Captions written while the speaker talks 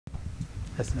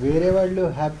వేరే వాళ్ళు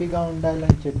హ్యాపీగా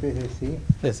ఉండాలని చెప్పేసి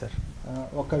సార్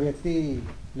ఒక వ్యక్తి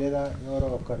లేదా ఎవరో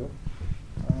ఒకరు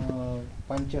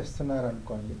పనిచేస్తున్నారు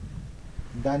అనుకోండి,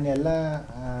 దాన్ని ఎలా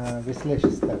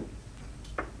విశ్లేషిస్తారు?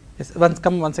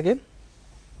 వన్స్ అగైన్,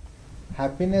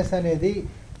 హ్యాపీనెస్ అనేది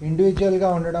ఇండివిజువల్గా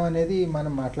ఉండడం అనేది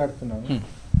మనం మాట్లాడుతున్నాము.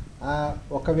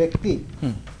 ఒక వ్యక్తి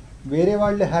వేరే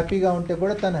వాళ్ళు హ్యాపీగా ఉంటే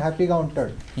కూడా తను హ్యాపీగా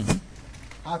ఉంటాడు.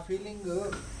 ఆ ఫీలింగ్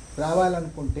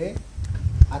రావాలనుకుంటే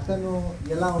అతను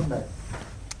ఎలా ఉండాలి?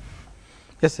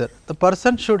 Yes sir, the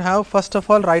person should have first of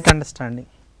all right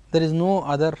understanding. There is no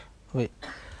other way.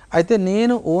 అయితే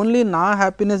నేను ఓన్లీ నా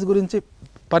హ్యాపీనెస్ గురించి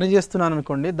పనిచేస్తున్నాను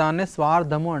అనుకోండి, దాన్నే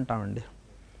స్వార్థము అంటామండి.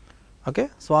 ఓకే,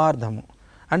 స్వార్థము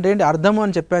అంటే ఏంటి? అర్థము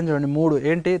అని చెప్పాను చూడండి, 3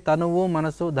 ఏంటి? తనువు,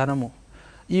 మనసు, ధనము.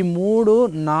 ఈ 3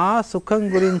 నా సుఖం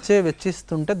గురించే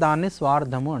వెచ్చిస్తుంటే దాన్ని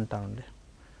స్వార్థము అంటామండి.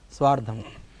 స్వార్థము.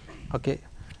 ఓకే,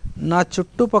 నా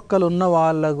చుట్టుపక్కల ఉన్న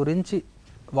వాళ్ళ గురించి,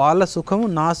 వాళ్ళ సుఖము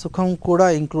నా సుఖం కూడా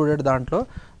ఇంక్లూడెడ్ దాంట్లో,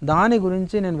 దాని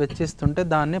గురించి నేను వెచ్చిస్తుంటే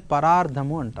దాన్ని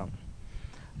పరార్థము అంటాం.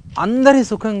 అందరి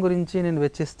సుఖం గురించి నేను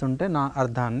వెచ్చిస్తుంటే నా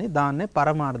అర్థాన్ని, దాన్నే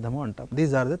పరమార్థము అంటాం.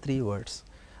 These are the 3 words.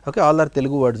 Okay, all are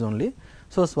Telugu words only.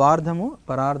 So స్వార్థము,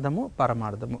 పరార్థము,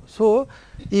 పరమార్థము. సో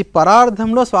ఈ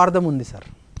పరార్థంలో స్వార్థం ఉంది సార్.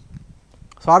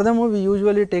 స్వార్థము వి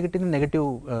usually take it in negative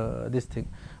this thing.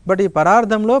 But ఈ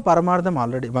పరార్థంలో పరమార్థం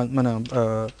ఆల్రెడీ మన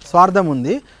స్వార్థం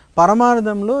ఉంది,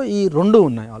 పరమార్థంలో ఈ 2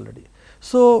 ఉన్నాయి already.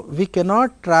 So we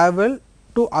cannot travel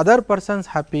to other persons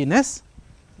happiness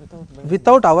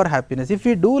without our happiness. If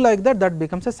we do like that, that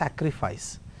becomes a sacrifice.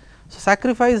 So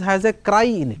sacrifice has a cry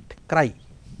in it, cry.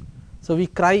 So we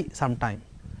cry sometime.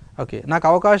 Okay, నాకు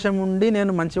అవకాశం ఉండి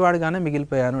నేను మంచివాడిగానే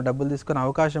మిగిలిపోయాను, డబ్బులు తీసుకునే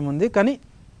అవకాశం ఉంది కానీ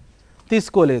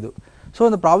తీసుకోలేదు. సో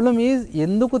ద ప్రాబ్లమ్ ఈజ్,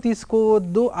 ఎందుకు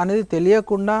తీసుకోవద్దు అనేది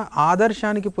తెలియకుండా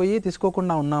ఆదర్శానికి పోయి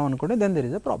తీసుకోకుండా ఉన్నాం అనుకుంటే then there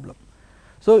is a problem.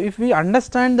 So if we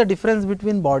understand the difference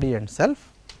between body and self,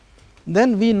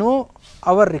 then we know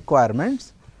hour requirements.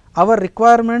 Our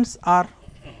requirements are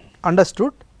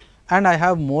understood and I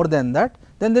have more than that,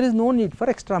 then there is no need for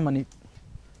extra money,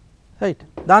 right?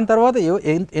 దాని తర్వాత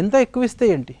ఎంత ఎక్కువ ఇస్తే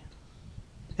ఏంటి,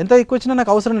 ఎంత ఎక్కువ ఇచ్చినా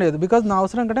నాకు అవసరం లేదు, బికాజ్ నా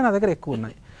అవసరం కంటే నా దగ్గర ఎక్కువ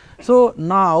ఉన్నాయి. సో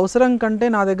నా అవసరం కంటే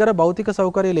నా దగ్గర భౌతిక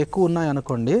సౌకర్యాలు ఎక్కువ ఉన్నాయి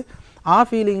అనుకోండి, ఆ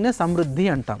ఫీలింగ్నే సమృద్ధి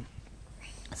అంటాం.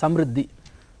 సమృద్ధి.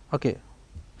 Okay,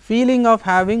 feeling of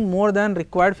having more than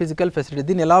required physical facility.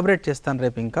 దీన్ని ఎలాబరేట్ చేస్తాను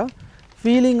రేపు ఇంకా.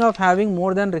 Feeling of having more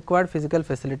than required physical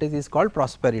facilities is called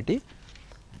prosperity.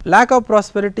 Lack of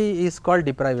prosperity is called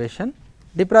deprivation.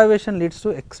 Deprivation leads to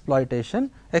exploitation.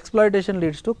 Exploitation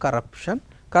leads to corruption.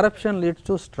 Corruption leads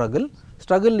to struggle.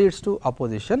 Struggle leads to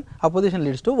opposition. Opposition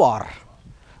leads to war.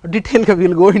 Detail, we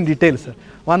will go in details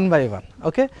one by one.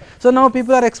 Okay. So now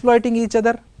people are exploiting each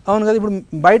other. అవును కదా, ఇప్పుడు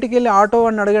బయటికి వెళ్ళి auto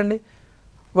అని అడగండి,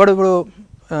 వాడు ఇప్పుడు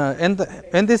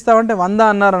ఎంత ఇస్తావంటే 100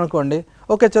 అన్నారు అనుకోండి,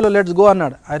 ఓకే చలో లెట్స్ గో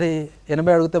అన్నాడు, అరే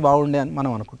 80 అడిగితే బాగుండే అని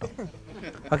మనం అనుకుంటాం.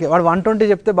 ఓకే, వాడు 120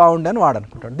 చెప్తే బాగుండే అని వాడు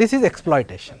అనుకుంటాడు. This is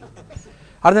exploitation.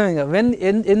 అర్థమైందా?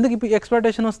 ఎందుకు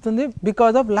ఎక్స్ప్లాయిటేషన్ వస్తుంది?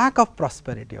 Because of lack of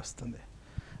prosperity వస్తుంది,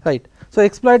 రైట్? సో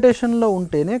ఎక్స్ప్లాయిటేషన్లో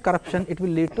ఉంటేనే corruption, it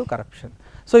will lead to corruption.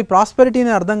 So ఈ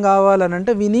ప్రాస్పెరిటీని అర్థం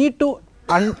కావాలనంటే we need to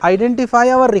identify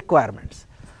hour requirements.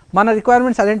 మన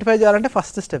రిక్వైర్మెంట్స్ ఐడెంటిఫై చేయాలంటే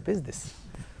first step is this.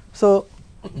 So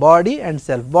body and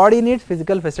self. Body needs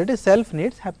physical facility, self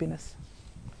needs happiness.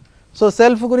 So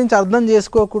self గురించి అర్థం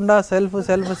చేసుకోకుండా self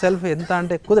self self ఎంత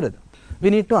అంటే కుదరదు. We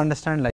need to understand like